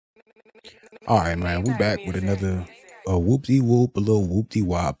All right, man, we back with another whoop-de whoop, a little whoop-de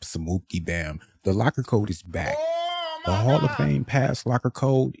wop, some whoop-de bam. The locker code is back. The Hall of Fame pass locker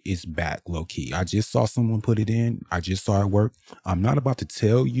code is back, low key. I just saw someone put it in. I just saw it work. I'm not about to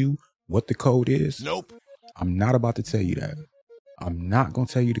tell you what the code is. Nope. I'm not about to tell you that. I'm not gonna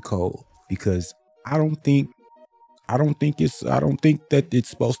tell you the code because I don't think that it's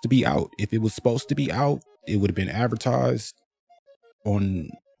supposed to be out. If it was supposed to be out, it would have been advertised on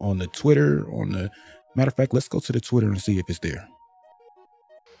the Twitter, matter of fact, let's go to the Twitter and see if it's there.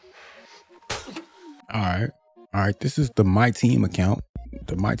 All right, this is the My Team account.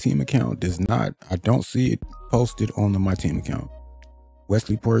 The My Team account does not, I don't see it posted on the My Team account.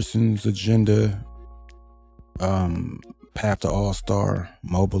 Wesley Person's agenda, Path to All-Star,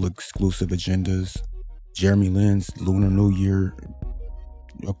 mobile exclusive agendas, Jeremy Lin's Lunar New Year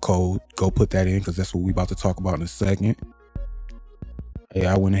code. Go put that in because that's what we about to talk about in a second. Hey,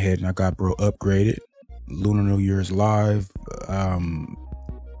 I went ahead and I got bro upgraded. Lunar New Year's live.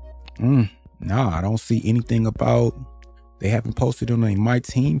 Nah, I don't see anything about. They haven't posted on a My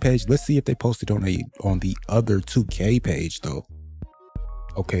Team page. Let's see if they posted on the other 2K page though.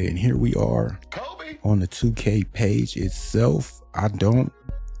 Okay, and here we are on the 2K page itself. I don't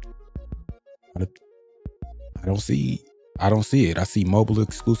see it. I see mobile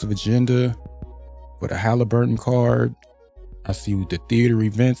exclusive agenda for the Halliburton card. I see the theater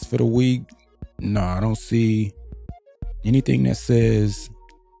events for the week. No, I don't see anything that says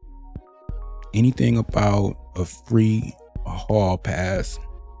anything about a free hall pass.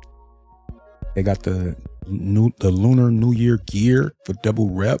 They got the Lunar New Year gear for double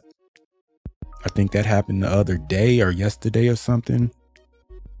rep. I think that happened the other day or yesterday or something.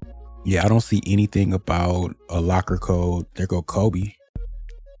 Yeah, I don't see anything about a locker code. There go Kobe.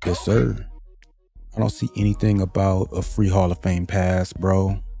 Yes, sir. I don't see anything about a free Hall of Fame pass,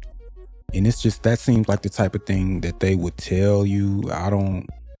 bro. And it's just, that seems like the type of thing that they would tell you. I don't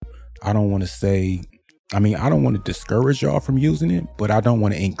want to say, I mean, I don't want to discourage y'all from using it, but I don't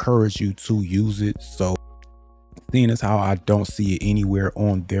want to encourage you to use it. So seeing as how I don't see it anywhere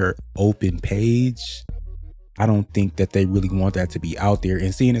on their open page, I don't think that they really want that to be out there.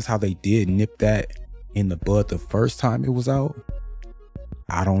 And seeing as how they did nip that in the bud the first time it was out,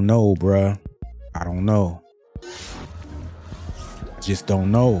 I don't know, bruh. I don't know. Just don't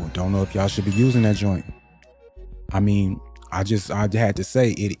know. Don't know if y'all should be using that joint. I mean, I had to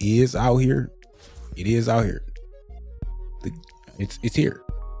say, it is out here. It is out here. It's here.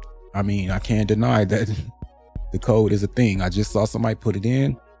 I mean, I can't deny that the code is a thing. I just saw somebody put it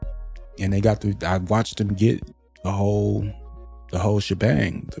in and I watched them get the whole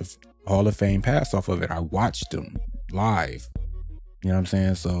shebang, the Hall of Fame pass off of it. I watched them live. You know what I'm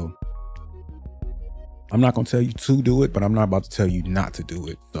saying? So I'm not going to tell you to do it, but I'm not about to tell you not to do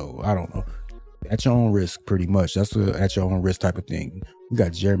it. So I don't know. At your own risk, pretty much. That's a at your own risk type of thing. We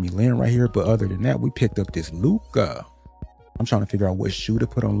got Jeremy Lin right here, but other than that, we picked up this Luka. I'm trying to figure out what shoe to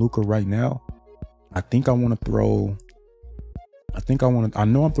put on Luka right now. I think I want to throw. I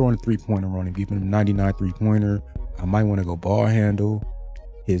know I'm throwing a 3-pointer on him, giving him 99 3-pointer. I might want to go ball handle.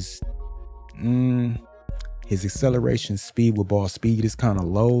 His acceleration speed with ball speed is kind of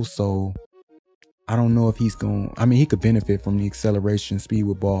low, so I don't know if he's going. I mean, he could benefit from the acceleration speed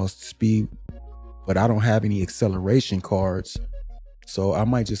with ball speed, but I don't have any acceleration cards, so I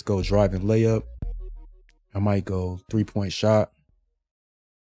might just go drive and layup. I might go 3-point shot.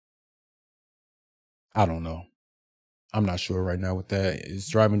 I don't know. I'm not sure right now with that. His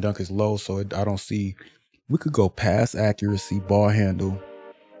driving dunk is low, so I don't see. We could go pass accuracy, ball handle,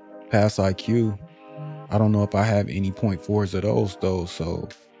 pass IQ. I don't know if I have any .4s of those though, so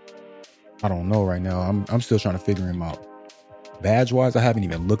I don't know right now. I'm still trying to figure him out. Badge wise, I haven't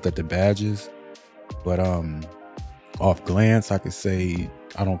even looked at the badges, but off glance, I could say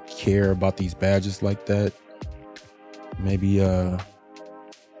I don't care about these badges like that. Maybe I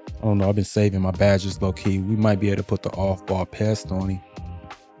don't know. I've been saving my badges low key. We might be able to put the off ball pest on him.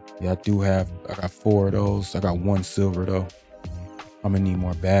 Yeah, I got 4 of those. I got 1 silver though. I'm gonna need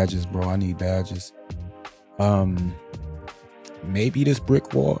more badges, bro. I need badges. Maybe this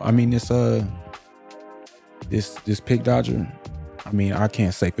brick wall. I mean, this pick dodger. I mean, I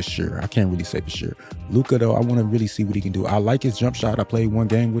can't say for sure. I can't really say for sure. Luka though, I want to really see what he can do. I like his jump shot. I played 1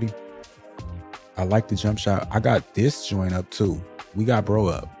 game with him. I like the jump shot. I got this joint up too. We got bro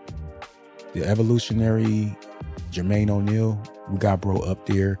up. The evolutionary Jermaine O'Neal. We got bro up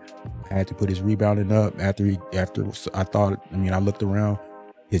there. I had to put his rebounding up after I looked around.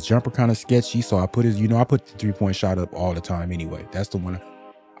 His jumper kind of sketchy, so I put his, I put the 3-point shot up all the time anyway. That's the one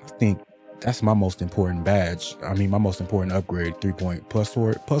I think That's my most important badge. I mean, my most important upgrade, 3-point plus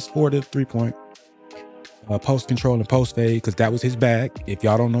four to 3-point. Post control and post fade, because that was his bag. If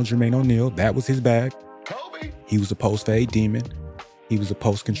y'all don't know Jermaine O'Neal, that was his bag. Kobe. He was a post fade demon. He was a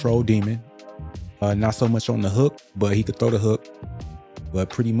post control demon. Not so much on the hook, but he could throw the hook. But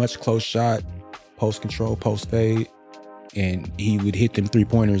pretty much close shot, post control, post fade, and he would hit them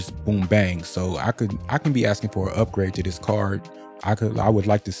 3-pointers, boom, bang. So I can be asking for an upgrade to this card. I would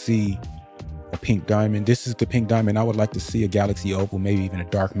like to see a pink diamond. This is the pink diamond. I would like to see a Galaxy Opal, maybe even a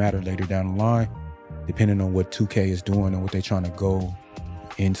Dark Matter later down the line, depending on what 2K is doing and what they're trying to go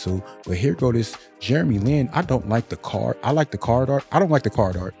into. But here go this Jeremy Lin. I don't like the card. I like the card art. I don't like the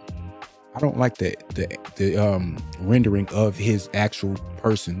card art. I don't like the rendering of his actual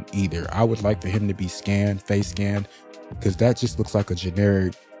person either. I would like for him to be scanned, face scanned, because that just looks like a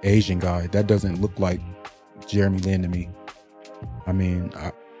generic Asian guy. That doesn't look like Jeremy Lin to me. I mean,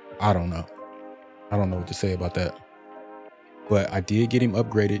 I don't know. I don't know what to say about that. But I did get him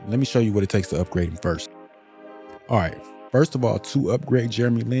upgraded. Let me show you what it takes to upgrade him first. All right. First of all, to upgrade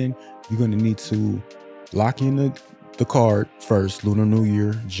Jeremy Lin, you're going to need to lock in the card first, Lunar New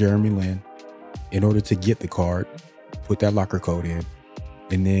Year, Jeremy Lin. In order to get the card, put that locker code in.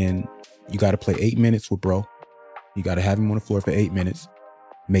 And then you got to play 8 minutes with bro. You got to have him on the floor for 8 minutes.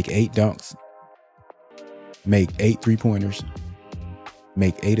 Make 8 dunks. Make 8 3-pointers.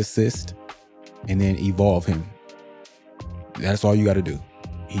 Make 8 assists. And then evolve him. That's all you got to do.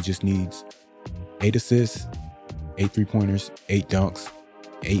 He just needs 8 assists, 8 3-pointers, 8 dunks,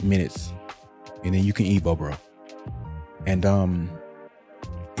 8 minutes. And then you can evo, bro. And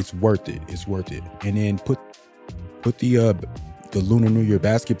it's worth it. It's worth it. And then put the Lunar New Year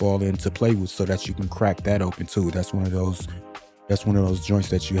basketball in to play with, so that you can crack that open too. That's one of those joints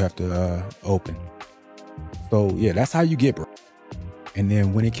that you have to open. So yeah, that's how you get, bro. And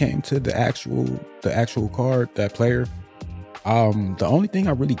then when it came to the actual card, that player, the only thing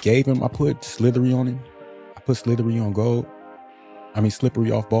I really gave him, I put Slithery on him. I put Slithery on gold. I mean,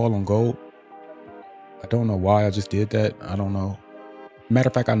 slippery off ball on gold. I don't know why I just did that. I don't know. Matter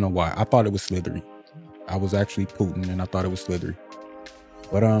of fact, I know why. I thought it was Slithery. I was actually Putin and I thought it was Slithery.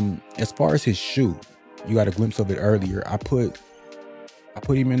 But as far as his shoe, you got a glimpse of it earlier. I put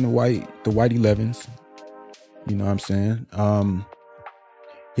him in the white 11s. You know what I'm saying?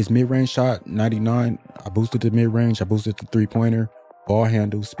 His mid-range shot, 99. I boosted the mid-range. I boosted the 3-pointer, ball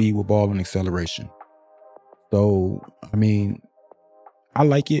handle, speed with ball, and acceleration. So, I mean, I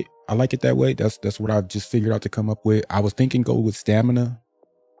like it. I like it that way. That's what I've just figured out to come up with. I was thinking go with stamina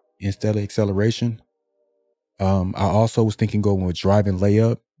instead of acceleration. I also was thinking going with drive and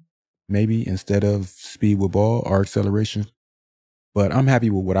layup, maybe, instead of speed with ball or acceleration. But I'm happy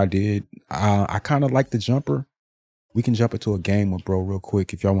with what I did. I kind of like the jumper. We can jump into a game with bro real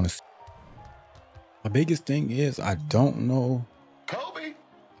quick if y'all want to. My biggest thing is I don't know. Kobe.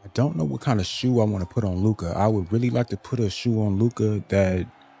 I don't know what kind of shoe I want to put on Luka. I would really like to put a shoe on Luka that,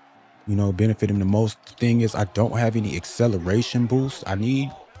 you know, benefit him the most. The thing is, I don't have any acceleration boost. I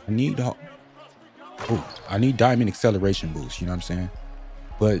need diamond acceleration boost. You know what I'm saying?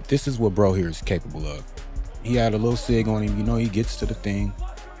 But this is what bro here is capable of. He had a little sig on him. You know, he gets to the thing.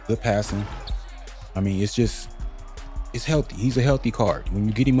 Good passing. I mean, it's healthy. He's a healthy card. When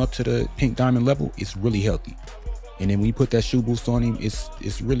you get him up to the pink diamond level, it's really healthy. And then when you put that shoe boost on him,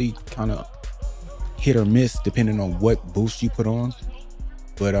 it's really kind of hit or miss depending on what boost you put on.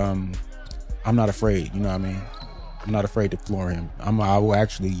 But I'm not afraid. You know what I mean? I'm not afraid to floor him. I will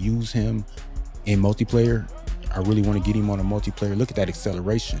actually use him in multiplayer. I really want to get him on a multiplayer. Look at that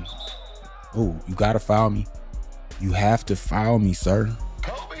acceleration. Oh, you gotta foul me. You have to foul me, sir.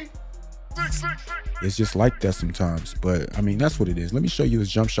 Kobe. It's just like that sometimes, but I mean, that's what it is. Let me show you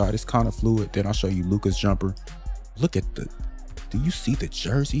his jump shot. It's kind of fluid. Then I'll show you Luka's jumper. Look at do you see the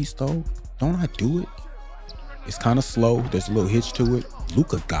jerseys though? Don't I do it? It's kind of slow. There's a little hitch to it.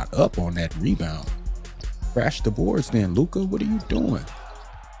 Luka got up on that rebound. Crash the boards then, Luka. What are you doing?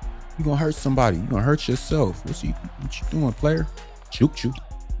 You gonna hurt somebody. You gonna hurt yourself. What you doing, player? Choo-choo.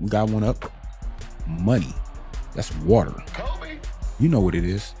 We got one up. Money. That's water. Kobe. You know what it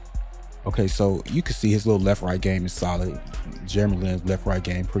is. Okay, so you can see his little left-right game is solid. Jeremy Lin's left-right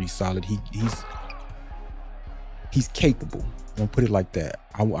game pretty solid. He's capable. Don't put it like that.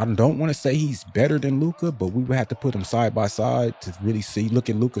 I don't want to say he's better than Luka, but we would have to put them side by side to really see. Look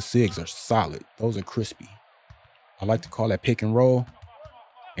at Luka's SIGs are solid. Those are crispy. I like to call that pick and roll,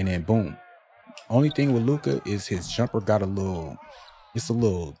 and then boom. Only thing with Luka is his jumper got it's a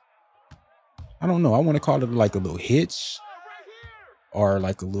little, I don't know. I want to call it like a little hitch or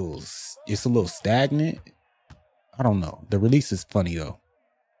like it's a little stagnant. I don't know. The release is funny though.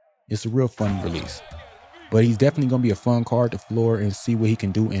 It's a real fun release. But he's definitely going to be a fun card to floor and see what he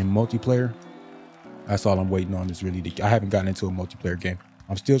can do in multiplayer. That's all I'm waiting on is really I haven't gotten into a multiplayer game.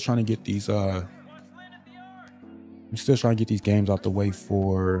 I'm still trying to get these games out the way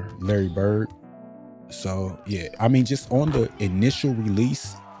for Larry Bird. So yeah, I mean, just on the initial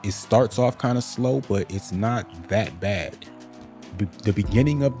release, it starts off kind of slow, but it's not that bad. The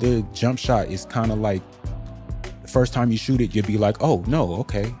beginning of the jump shot is kind of like the first time you shoot it, you'll be like, oh no,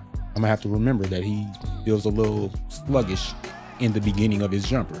 okay, I'm gonna have to remember that he feels a little sluggish in the beginning of his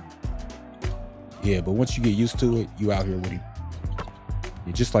jumper. Yeah, but once you get used to it, you out here with him.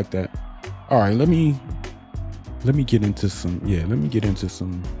 Yeah, just like that. All right, let me get into some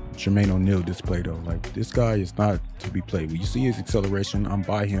Jermaine O'Neal display though. Like, this guy is not to be played with. You see his acceleration, I'm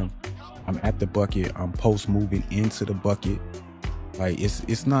by him, I'm at the bucket, I'm post moving into the bucket. Like,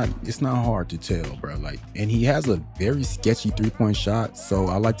 it's not hard to tell, bro. Like, and he has a very sketchy 3-point shot, so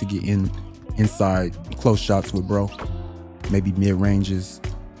I like to get inside close shots with bro, maybe mid ranges.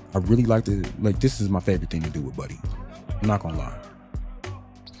 I really like to, like, this is my favorite thing to do with Buddy. I'm not gonna lie.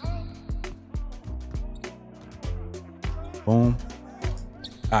 Boom.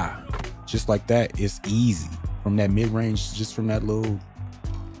 Just like that. It's easy from that mid range, just from that little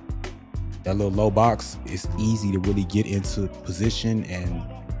low box. It's easy to really get into position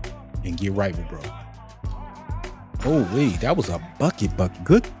and get right with bro. Oh wait, that was a bucket.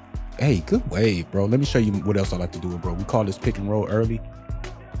 Good. Hey, good wave, bro. Let me show you what else I like to do with bro. We call this pick and roll early.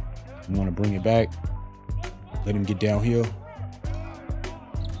 You want to bring it back, let him get downhill.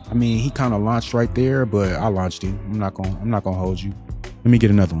 I mean, he kind of launched right there, but I launched him. I'm not gonna hold you. Let me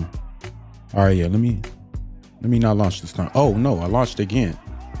get another one. All right, yeah, let me not launch this time. Oh no, I launched again.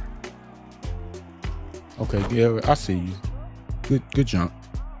 Okay, yeah, I see you. Good jump.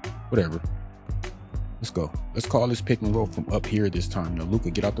 Whatever. Let's go. Let's call this pick and roll from up here this time. Now, Luka,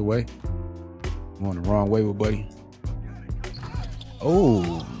 get out the way. I'm going the wrong way with Buddy.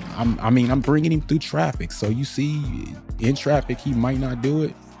 Oh, I'm bringing him through traffic. So you see, in traffic, he might not do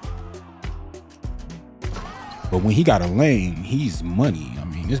it. But when he got a lane, he's money. I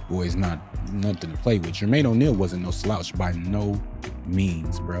mean, this boy is not nothing to play with. Jermaine O'Neal wasn't no slouch by no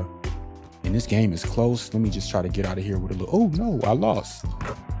means, bro. And this game is close. Let me just try to get out of here with a little. Oh no, I lost.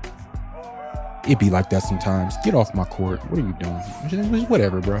 It be like that sometimes. Get off my court. What are you doing?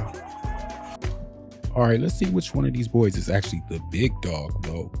 Whatever, bro. All right, let's see which one of these boys is actually the big dog,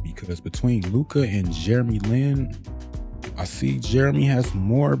 though. Because between Luka and Jeremy Lin, I see Jeremy has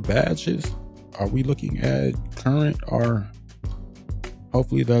more badges. Are we looking at current or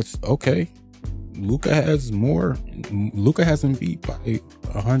hopefully that's okay? Luka has more. Luka has him beat by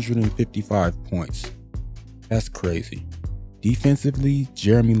 155 points. That's crazy. Defensively,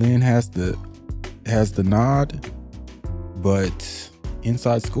 Jeremy Lin has the nod, but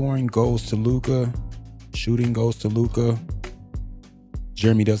inside scoring goes to Luka. Shooting goes to Luka.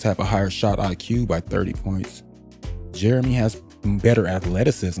 Jeremy does have a higher shot IQ by 30 points. Jeremy has better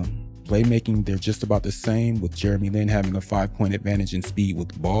athleticism. Playmaking, they're just about the same, with Jeremy Lin having a 5-point advantage in speed with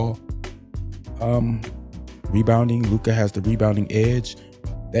the ball. Rebounding, Luka has the rebounding edge.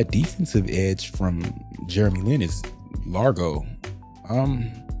 That defensive edge from Jeremy Lin is largo.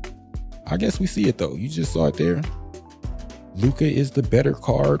 I guess we see it though. You just saw it there. Luka is the better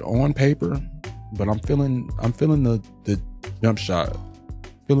card on paper, but I'm feeling the jump shot.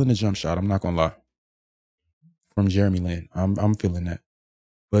 Feeling the jump shot. I'm not gonna lie. From Jeremy Lin, I'm feeling that.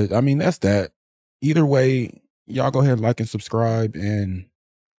 But I mean, that's that. Either way, y'all go ahead, like and subscribe, and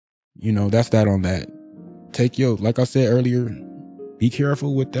you know, that's that on that. Like I said earlier, be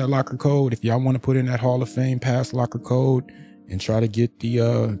careful with that locker code. If y'all want to put in that Hall of Fame pass locker code and try to get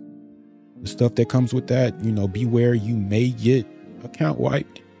the stuff that comes with that, you know, beware, you may get account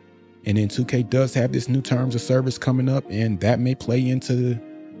wiped. And then 2K does have this new terms of service coming up, and that may play into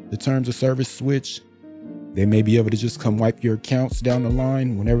the terms of service switch. They may be able to just come wipe your accounts down the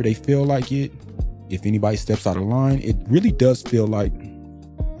line whenever they feel like it. If anybody steps out of line, it really does feel like,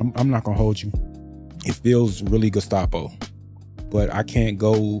 I'm not gonna hold you, it feels really Gestapo. But I can't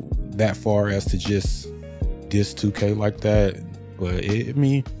go that far as to just diss 2K like that. But I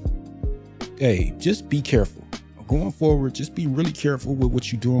mean, hey, just be careful. Going forward, just be really careful with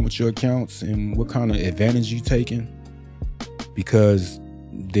what you're doing with your accounts and what kind of advantage you're taking. Because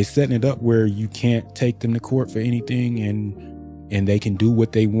they're setting it up where you can't take them to court for anything, and they can do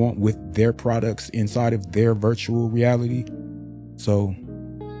what they want with their products inside of their virtual reality. So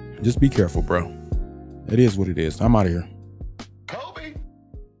just be careful, bro. It is what it is. I'm out of here. Kobe!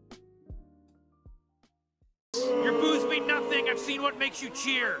 Your booze mean nothing. I've seen what makes you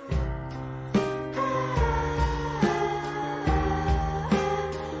cheer.